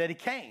that he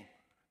came.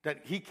 That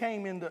he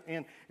came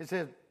it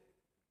says,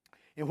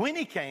 and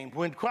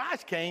when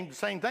Christ came, the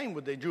same thing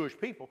with the Jewish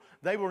people.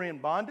 They were in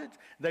bondage,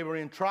 they were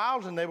in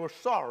trials, and they were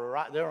sorrow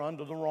right there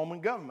under the Roman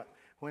government.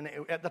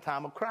 at the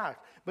time of Christ.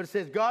 But it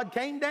says God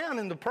came down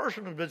in the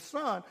person of his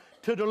Son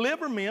to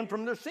deliver men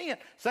from their sin.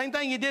 Same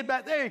thing he did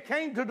back there. He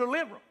came to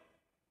deliver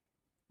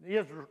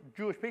them, the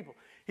Jewish people.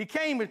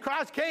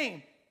 Christ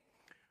came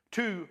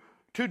to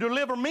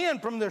deliver men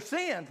from their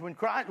sins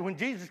when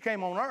Jesus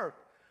came on earth.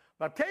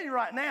 But I tell you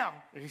right now,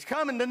 he's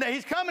coming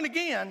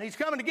again. He's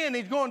coming again.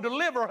 He's going to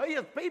deliver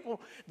his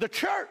people, the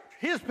church,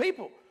 his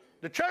people.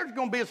 The church is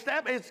going to be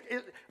established.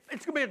 It's going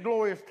to be a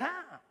glorious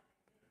time.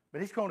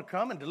 But he's going to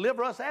come and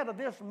deliver us out of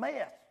this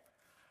mess.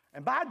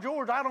 And by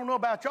George, I don't know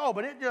about y'all,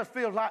 but it just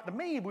feels like to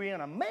me we're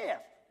in a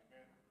mess.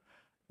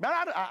 But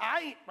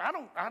I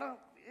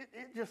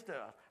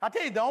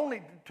tell you,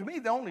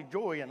 the only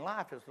joy in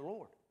life is the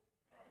Lord.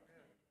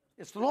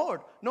 It's the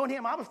Lord. Knowing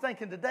him, I was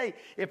thinking today,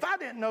 if I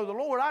didn't know the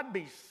Lord, I'd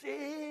be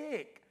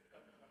sick.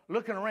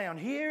 Looking around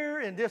here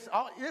and that's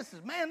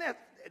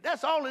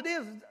all it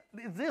is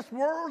this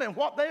world and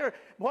what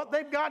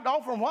they've got to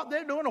offer and what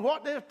they're doing and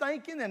what they're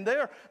thinking and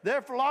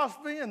their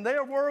philosophy and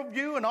their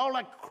worldview and all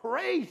that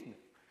craziness.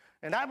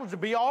 And that was to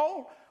be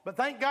all, but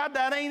thank God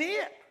that ain't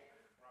it.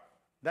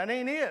 That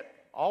ain't it.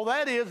 All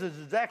that is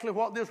exactly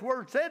what this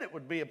word said it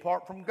would be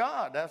apart from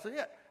God. That's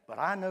it. But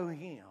I know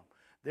him.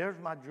 There's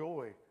my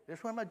joy.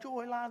 That's where my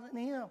joy lies in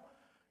him.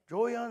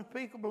 Joy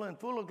unspeakable and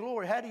full of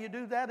glory. How do you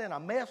do that in a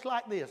mess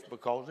like this?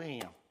 Because of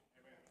him.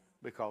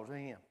 Because of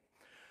him.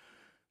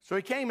 So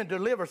he came and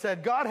delivered,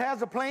 said God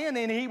has a plan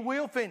and he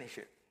will finish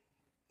it.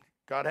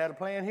 God had a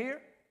plan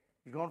here.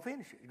 He's going to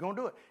finish it. He's going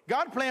to do it.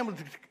 God's plan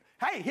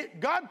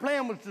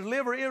was to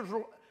deliver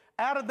Israel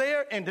out of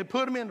there and to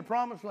put them in the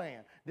promised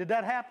land. Did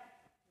that happen?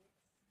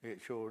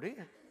 It sure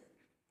did.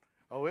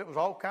 Oh, it was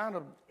all kind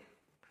of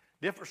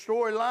different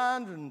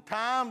storylines and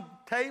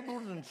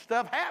timetables and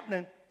stuff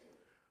happening.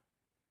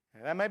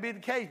 And that may be the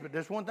case, but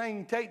there's one thing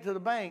you can take to the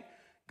bank.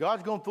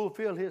 God's going to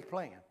fulfill his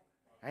plan.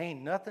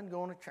 Ain't nothing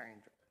going to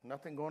change it.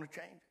 Nothing going to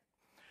change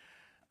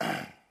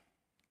it.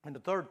 And the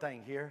third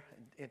thing here,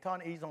 and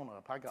Tony, ease on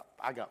up.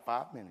 I got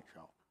 5 minutes,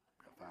 y'all.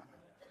 Got 5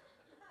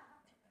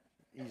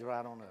 minutes. Ease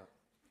right on up.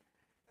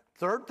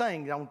 Third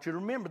thing, I want you to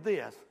remember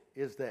this,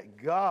 is that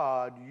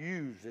God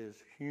uses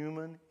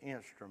human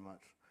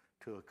instruments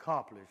to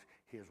accomplish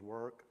his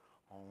work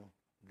on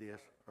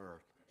this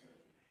earth.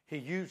 He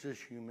uses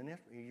human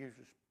instruments. He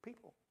uses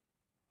people.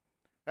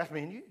 That's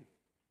me and you.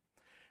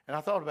 And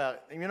I thought about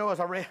it. You know, as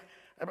I read,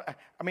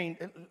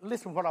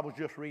 listen to what I was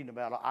just reading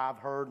about. I've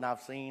heard and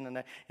I've seen.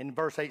 And in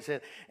verse 8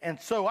 said, and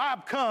so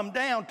I've come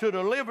down to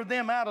deliver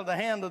them out of the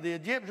hand of the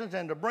Egyptians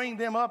and to bring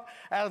them up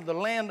out of the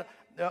land,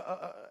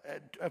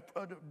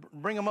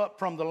 bring them up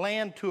from the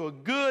land to a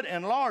good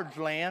and large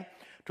land,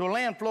 to a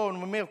land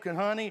flowing with milk and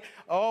honey.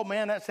 Oh,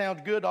 man, that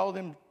sounds good. All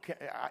them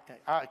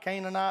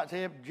Canaanites,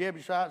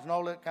 Jebusites, and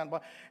all that kind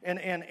of stuff.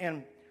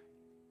 And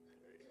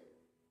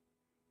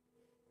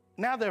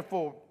now,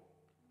 therefore,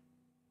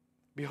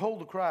 behold,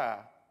 the cry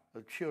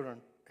of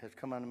children has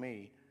come unto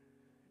me,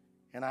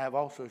 and I have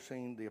also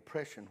seen the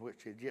oppression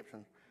which the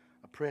Egyptians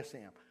oppress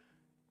them.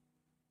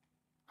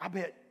 I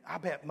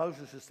bet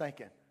Moses is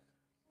thinking,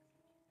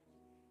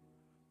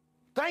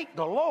 thank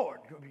the Lord.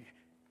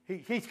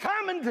 He's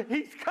coming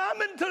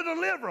to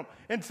deliver them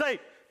and say,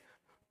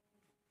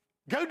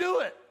 go do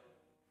it.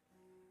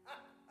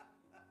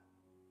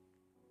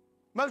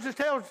 Moses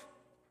tells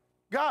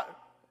God,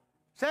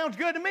 sounds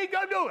good to me,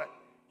 go do it.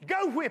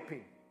 Go whip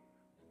him.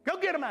 Go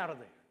get him out of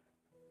there.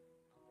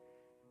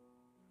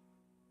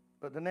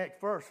 But the next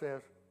verse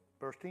says,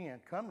 verse 10,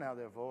 come now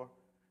therefore,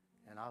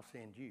 and I'll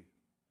send you.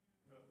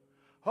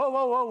 Whoa,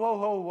 whoa, whoa, whoa,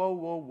 whoa, whoa,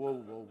 whoa, whoa,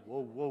 whoa,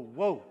 whoa, whoa,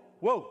 whoa,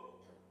 whoa.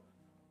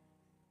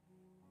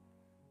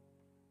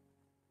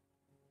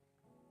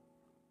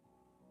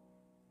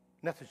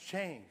 Nothing's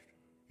changed.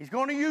 He's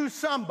going to use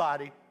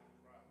somebody.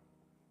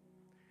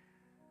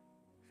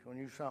 He's going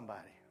to use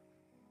somebody.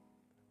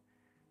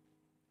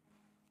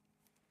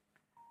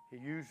 He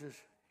uses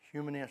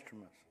human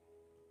instruments.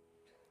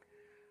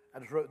 I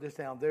just wrote this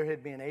down. There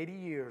had been 80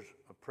 years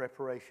of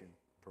preparation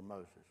for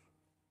Moses.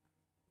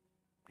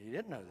 He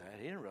didn't know that.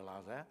 He didn't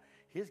realize that.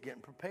 He was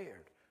getting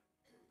prepared.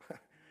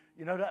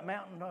 You know that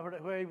mountain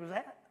where he was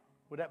at?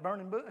 With that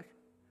burning bush?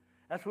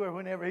 That's where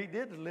whenever he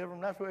did deliver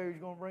them, that's where he was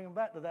going to bring them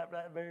back to that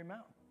very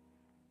mountain.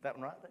 That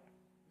one right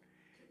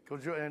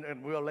there.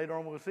 And later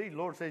on we'll see, the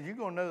Lord says, you're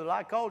going to know that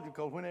I called you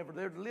because whenever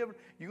they're delivered,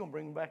 you're going to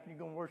bring them back and you're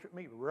going to worship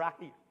me right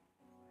here.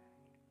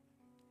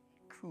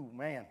 Cool,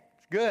 man.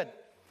 It's good.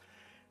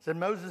 Said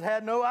Moses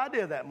had no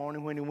idea that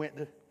morning when he went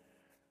to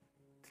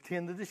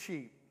tend to the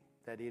sheep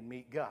that he'd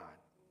meet God.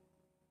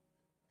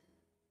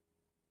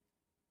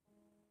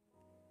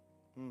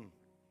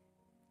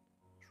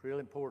 It's really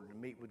important to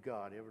meet with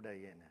God every day,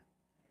 isn't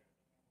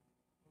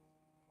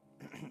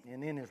it?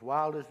 And in his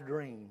wildest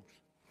dreams,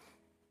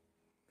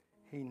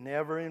 he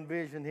never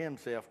envisioned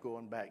himself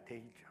going back to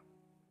Egypt.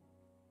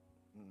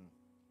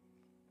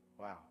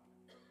 Wow.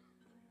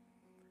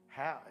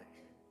 How?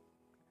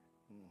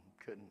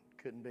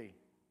 Couldn't be.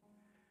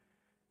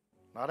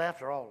 Not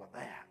after all of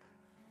that.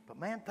 But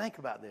man, think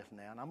about this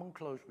now, and I'm going to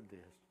close with this.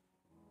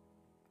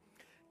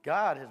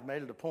 God has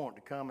made it a point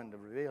to come and to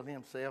reveal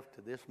himself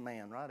to this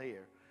man right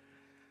here.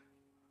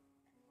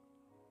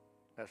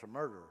 That's a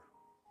murderer.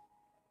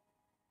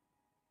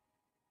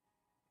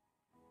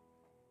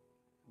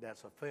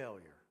 That's a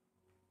failure.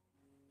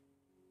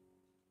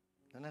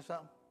 Isn't that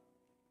something?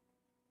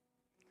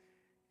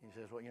 He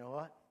says, well, you know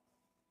what?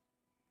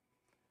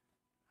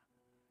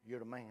 You're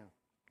the man.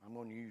 I'm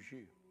going to use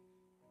you.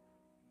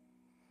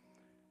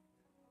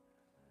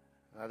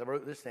 I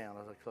wrote this down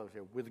as I close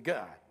here. With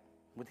God,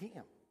 with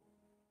him.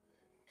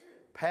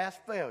 Past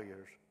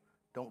failures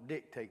don't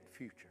dictate the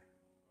future.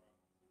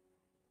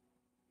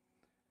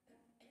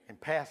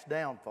 And past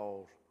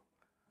downfalls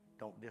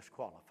don't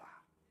disqualify.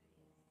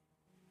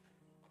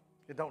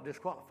 It don't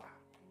disqualify.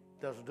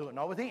 It doesn't do it.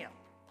 Not with him.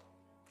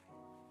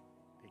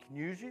 He can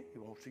use you. He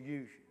wants to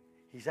use you.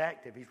 He's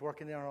active. He's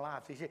working in our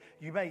lives. He said,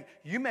 you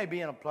may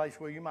be in a place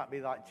where you might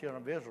be like the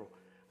children of Israel.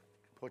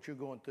 What you're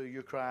going through,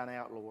 you're crying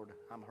out, Lord,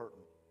 I'm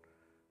hurting.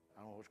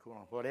 I don't know what's going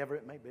on. Whatever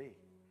it may be.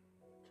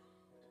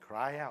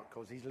 Cry out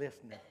because he's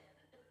listening.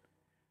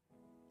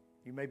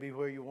 You may be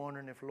where you're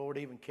wondering if the Lord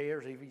even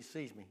cares, if he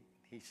sees me.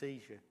 He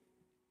sees you.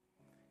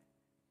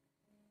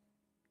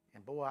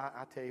 And boy,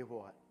 I tell you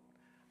what,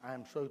 I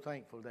am so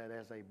thankful that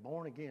as a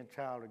born-again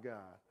child of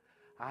God,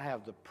 I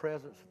have the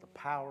presence of the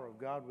power of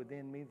God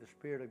within me, the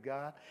Spirit of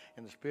God,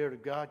 and the Spirit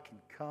of God can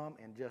come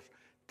and just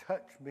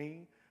touch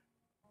me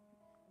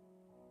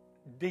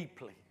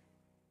deeply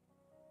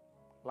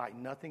like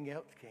nothing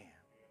else can.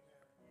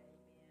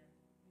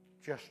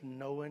 Just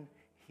knowing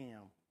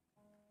him.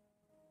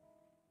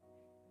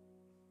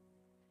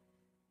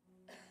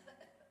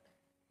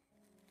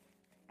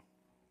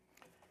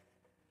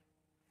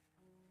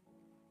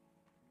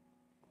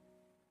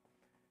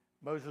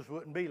 Moses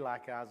wouldn't be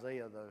like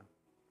Isaiah, though.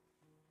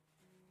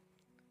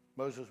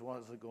 Moses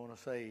wasn't going to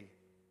say,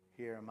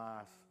 here am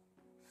I,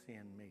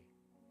 send me.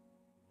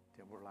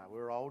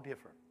 We're all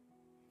different.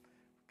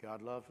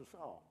 God loves us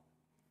all.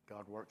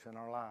 God works in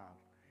our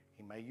lives.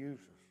 He may use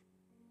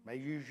us. May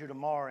use you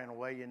tomorrow in a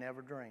way you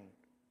never dreamed.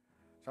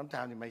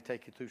 Sometimes he may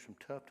take you through some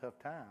tough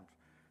times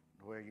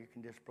where you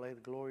can display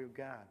the glory of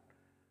God.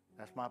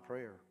 That's my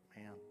prayer,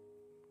 man,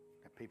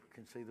 that people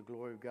can see the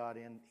glory of God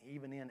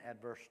even in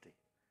adversity.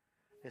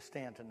 Let's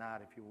stand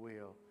tonight, if you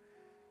will.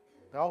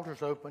 The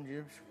altar's open.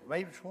 You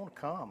maybe just want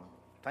to come.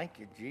 Thank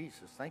you,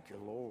 Jesus. Thank you,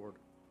 Lord,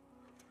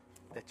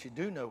 that you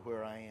do know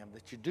where I am,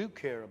 that you do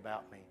care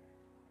about me.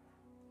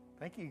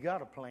 Thank you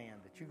got a plan,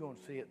 that you're going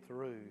to see it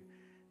through,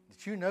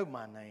 that you know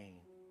my name.